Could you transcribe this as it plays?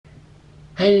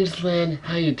Hey Islan,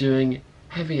 how you doing?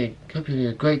 Hope you're having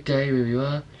a great day wherever you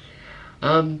are.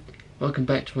 Welcome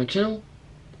back to my channel,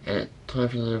 and it's time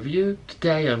for another review.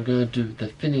 Today I'm going to do The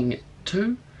Finning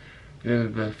 2.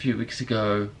 Remember a few weeks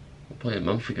ago, or probably a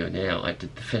month ago now, I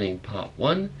did The Finning Part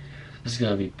 1. This is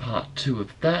going to be Part 2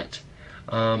 of that.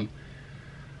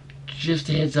 Just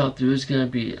a heads up, there is going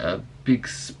to be a big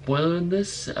spoiler in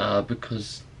this,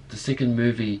 because the second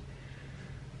movie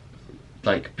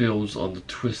builds on the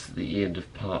twist at the end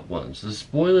of part 1. So the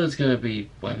spoiler is going to be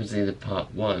what happens at the end of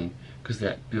part 1, because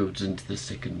that builds into the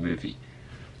second movie.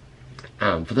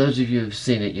 For those of you who have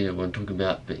seen it, you know what I'm talking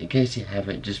about, but in case you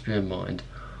haven't, just bear in mind,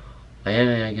 I am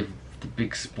going to give the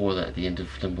big spoiler at the end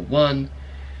of number 1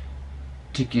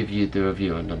 to give you the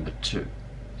review on number 2,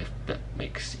 if that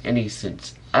makes any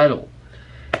sense at all.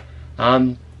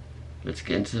 Let's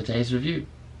get into today's review.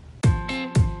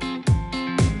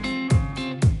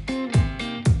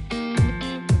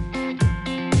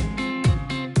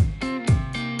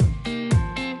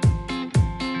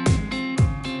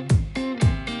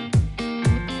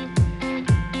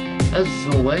 As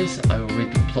always, I will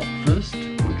read the plot first,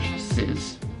 which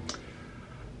says,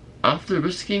 after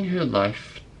risking her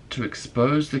life to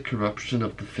expose the corruption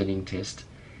of the Finning test,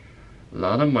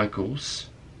 Lana Michaels,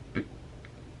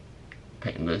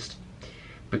 patent list,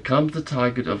 becomes the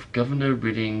target of Governor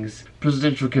Redding's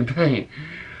presidential campaign.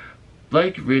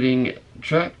 Blake Redding,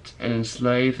 trapped and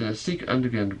enslaved in a secret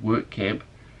underground work camp,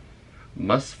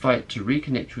 must fight to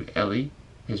reconnect with Ellie,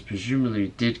 his presumably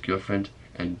dead girlfriend,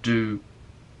 and do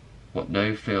what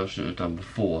no fail should have done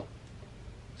before: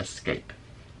 escape.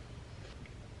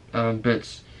 But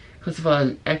it's classified as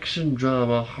an action,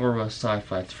 drama, horror,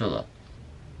 sci-fi thriller.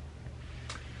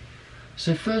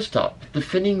 So first up, the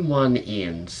Finning 1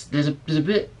 ends. There's a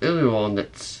bit earlier on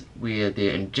that's where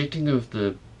they're injecting with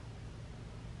the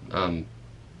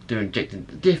they're injecting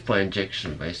death by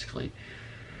injection basically,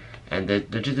 and they're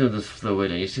injecting with this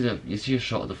fluid, and you see a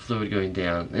shot of the fluid going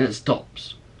down, and it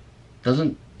stops.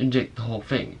 Doesn't inject the whole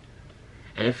thing.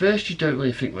 And at first you don't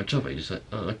really think much of it, you're just like,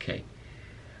 oh, okay.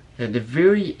 At the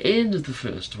very end of the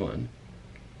first one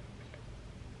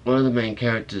of the main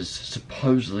characters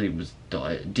supposedly was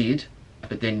dead,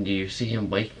 but then you see him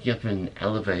waking up in an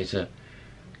elevator,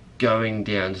 going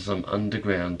down to some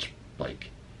underground,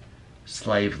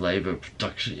 slave labor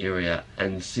production area,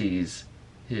 and sees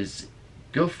his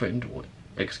girlfriend, or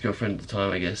ex-girlfriend at the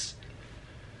time, I guess,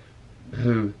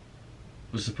 who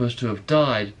was supposed to have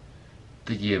died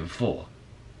the year before.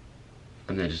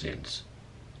 And then it just ends.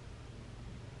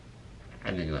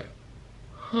 And then you're like,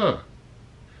 huh.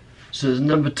 So there's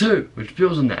number 2, which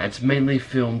builds on that. It's mainly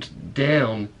filmed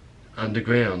down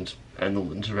underground, and all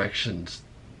the interactions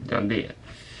down there.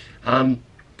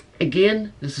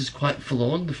 Again, this is quite full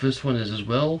on. The first one is as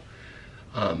well.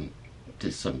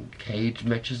 There's some cage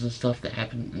matches and stuff that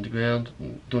happen underground.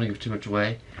 Don't give too much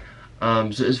away. So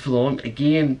it's full on.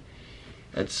 Again,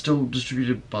 it's still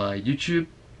distributed by YouTube.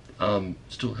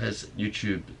 Still has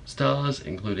YouTube stars,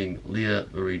 including Leah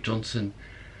Marie Johnson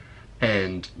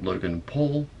and Logan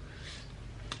Paul.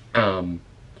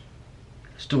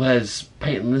 Still has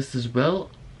Peyton List as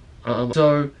well.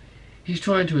 So he's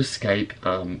trying to escape.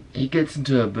 He gets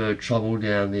into a bit of trouble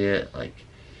down there.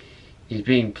 He's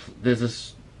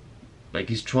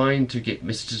trying to get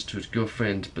messages to his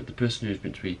girlfriend, but the person who's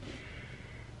meant to be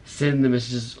sending the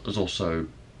messages is also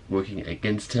working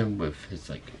against him with his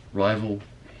rival.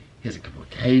 He has a couple of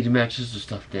cage matches and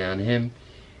stuff down him.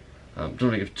 Don't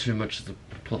want to give too much of the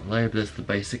plot later, but that's the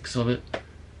basics of it.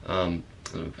 And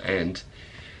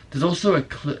there's also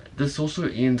this also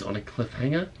ends on a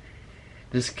cliffhanger.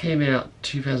 This came out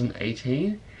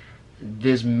 2018.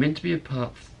 There's meant to be a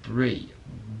part 3,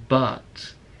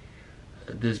 but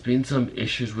there's been some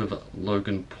issues with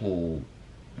Logan Paul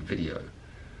video.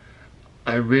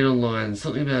 I read online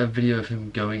something about a video of him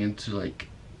going into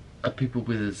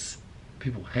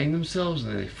people hang themselves,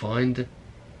 and then they find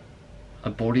a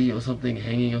body or something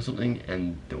hanging or something,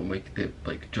 and they're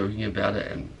joking about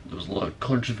it, and there was a lot of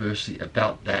controversy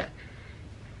about that,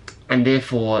 and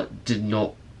therefore did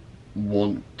not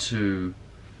want to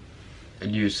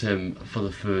use him for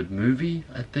the third movie,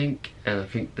 I think, and I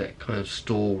think that kind of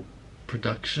stalled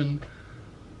production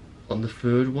on the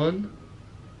third one.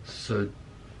 So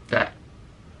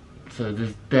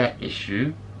there's that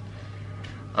issue.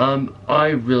 I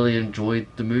really enjoyed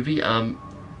the movie.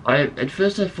 At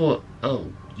first I thought,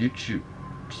 oh, YouTube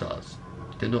stars,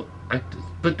 they're not actors,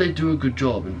 but they do a good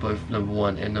job in both number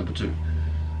 1 and number 2.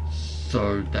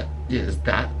 So there's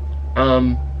that.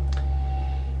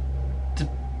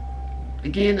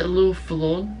 Again, a little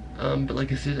full on, but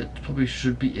like I said, it probably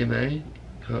should be MA.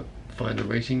 Can't find a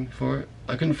rating for it.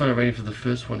 I couldn't find a rating for the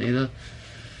first one either.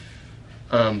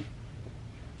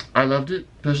 I loved it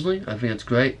personally. I think it's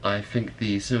great. I think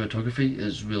the cinematography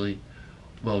is really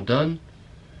well done.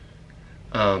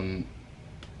 I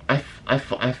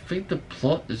think the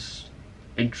plot is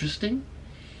interesting.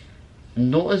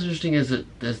 Not as interesting as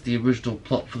the original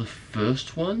plot for the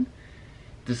first one.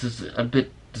 This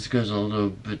goes on a little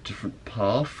bit different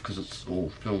path because it's all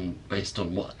filmed based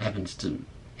on what happens to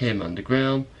him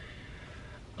underground.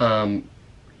 And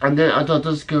then it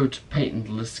does go to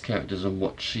Peyton List's characters and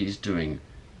what she's doing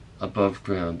above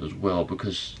ground as well,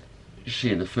 because she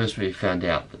in the first movie found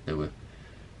out that they were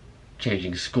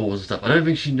changing scores and stuff. I don't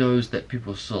think she knows that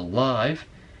people are still alive.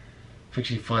 I think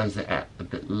she finds that out a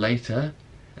bit later,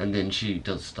 and then she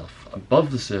does stuff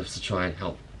above the surface to try and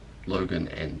help Logan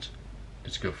and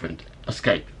his girlfriend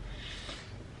escape.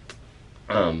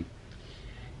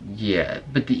 Yeah,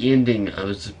 but the ending,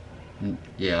 there's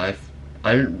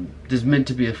meant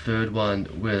to be a third one.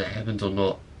 Whether that happens or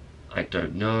not, I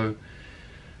don't know.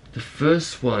 The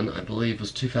first one, I believe,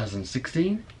 was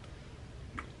 2016,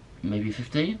 maybe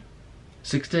 15,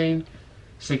 16.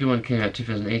 Second one came out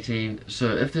 2018.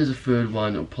 So if there's a third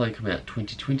one, it'll probably come out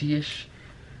 2020-ish.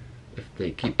 If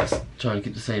they trying to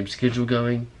keep the same schedule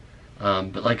going.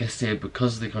 But like I said,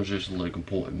 because of the controversial Logan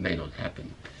Paul, it may not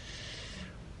happen.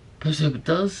 Personally, if it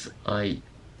does, I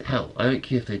don't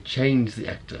care if they change the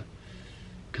actor,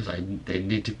 because there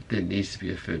needs to be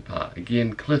a third part.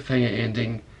 Again, cliffhanger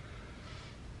ending.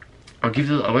 I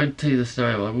won't tell you the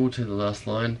scenario. I will tell you the last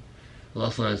line. The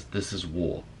last line is, "This is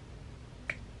war,"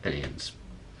 and it ends.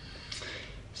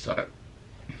 So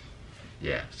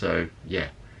yeah.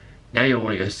 Now you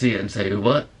want to go see it and say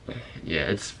what? Yeah,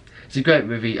 it's a great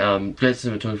movie. Great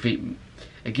cinematography.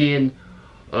 Again,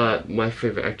 my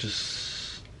favorite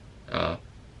actress,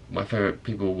 my favorite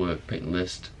people were Peyton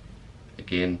List.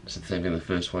 Again, said the same thing in the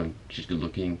first one. She's good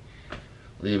looking.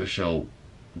 Leah Michelle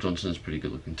Johnson's pretty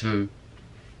good looking too.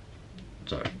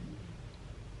 So,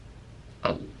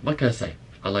 what can I say?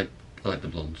 I like the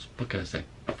blondes. What can I say?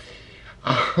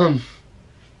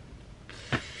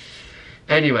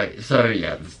 Anyway, so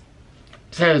yeah,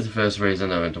 same as the first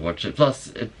reason I went to watch it.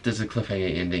 Plus, there's a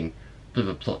cliffhanger ending, bit of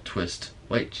a plot twist.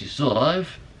 Wait, she's still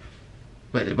alive?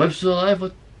 Wait, they're both still alive?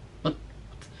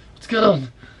 What's going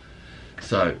on?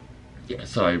 So, yeah,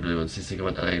 so I really want to see the second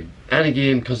one. And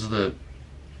again, because of the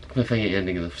cliffhanger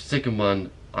ending of the second one,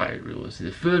 I really want to see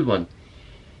the third one,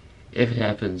 if it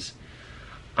happens.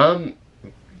 I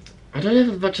don't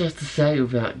have much else to say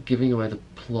without giving away the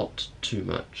plot too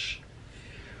much.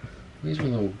 Where's my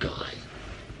little guide?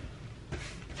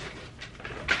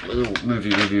 My little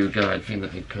movie review guide thing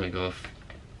that I kind of go off.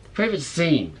 Favorite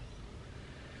scene.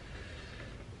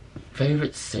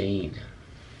 Favorite scene.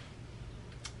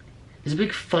 There's a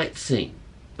big fight scene.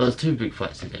 Well, there's two big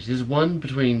fight scenes actually. There's one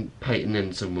between Peyton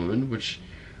and some woman,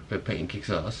 where Peyton kicks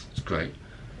ass. It's great.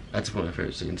 That's one of my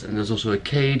favourite scenes. And there's also a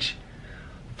cage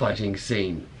fighting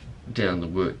scene down the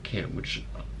work camp, which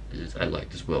I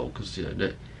liked as well, because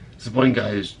there's one guy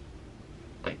who's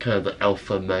like kind of the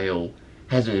alpha male,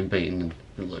 hasn't been beaten, and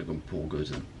then Logan Paul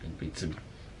goes and beats him.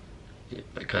 Yeah,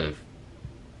 but kind of,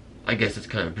 I guess it's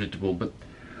kind of predictable, but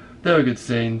they were good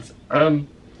scenes. The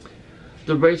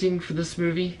rating for this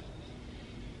movie,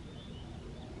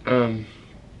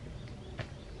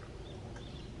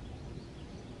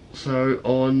 so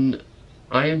on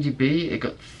IMDb it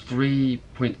got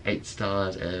 3.8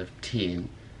 stars out of 10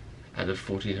 out of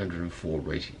 1,404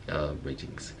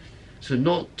 ratings. So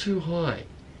not too high.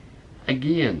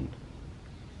 Again,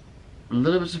 a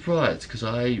little bit surprised because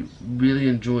I really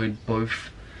enjoyed both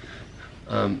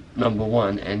number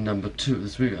 1 and number 2 of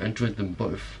this movie. I enjoyed them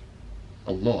both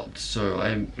a lot. So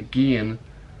I'm again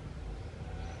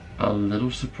a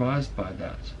little surprised by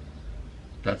that.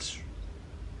 That's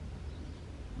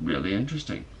really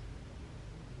interesting.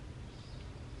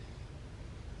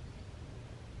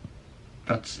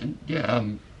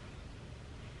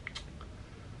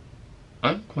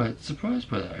 I'm quite surprised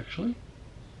by that actually.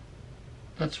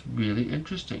 That's really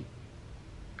interesting.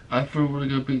 I thought it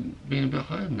would have been a bit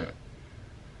higher than that.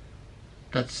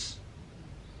 That's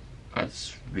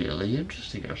really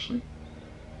interesting actually.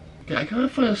 Okay, I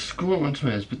can't find a score on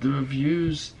Tomatoes, but the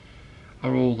reviews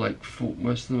are all like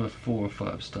most of them are 4 or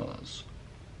 5 stars.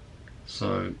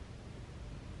 So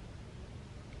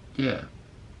yeah,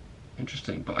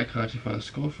 interesting, but I can't actually find a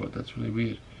score for it. That's really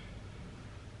weird.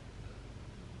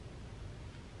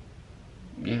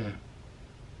 Yeah,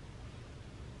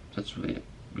 that's really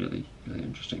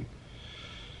interesting.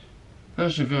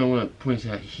 Another thing I want to point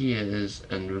out here is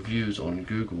in reviews on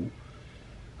Google.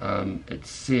 It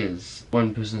says,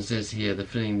 one person says here, the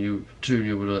feeling to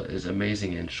New Order is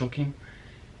amazing and shocking.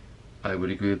 I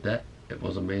would agree with that. It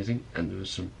was amazing, and there was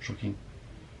some shocking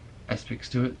aspects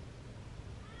to it.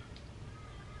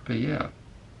 But yeah.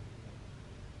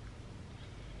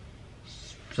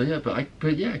 So yeah, but I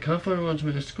can't find anyone to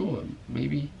make a score.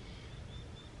 Maybe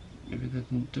they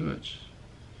didn't do it.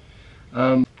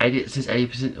 It says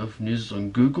 80% of news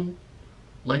on Google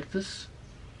like this.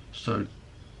 So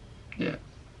yeah.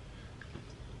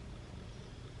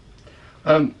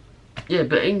 Yeah,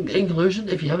 but in conclusion,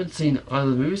 if you haven't seen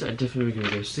either of the movies, I definitely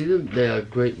recommend go see them. They are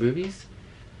great movies.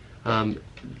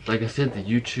 Like I said, the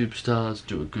YouTube stars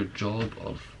do a good job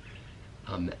of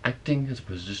acting as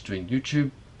opposed to just doing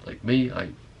YouTube. Like me, I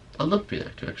love being an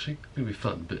actor actually. It'll be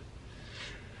fun, but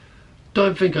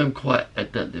don't think I'm quite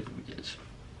at that level yet.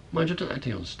 Mind you, I've done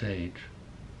acting on stage.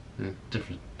 Yeah,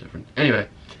 different. Anyway,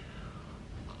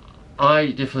 I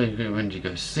definitely recommend you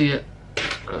go see it.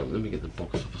 Let me get the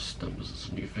box office numbers. It's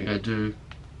a new thing I do.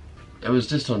 It was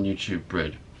just on YouTube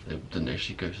Red. It didn't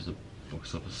actually go to the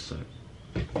box office, so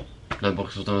no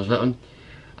box office numbers for that one.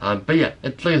 But yeah,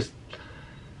 I've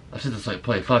said this like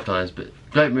probably 5 times, but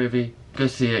great movie. Go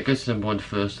see it. Go see number 1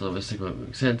 first. So the second one won't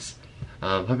make sense.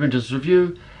 Hope you enjoyed this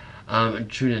review.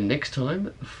 And tune in next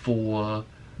time because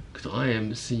I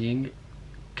am seeing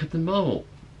Captain Marvel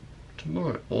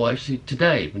tomorrow, or actually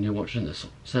today when you're watching this,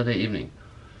 Saturday evening.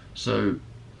 So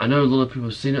I know a lot of people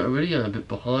have seen it already. I'm a bit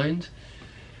behind,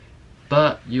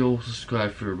 but you all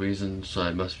subscribe for a reason, so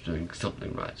I must be doing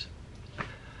something right.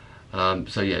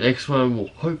 So yeah, next one will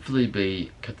hopefully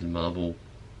be Captain Marvel.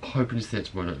 Hoping to see that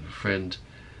tomorrow night with a friend.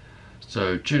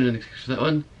 So tune in for that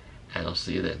one, and I'll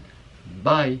see you then.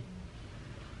 Bye.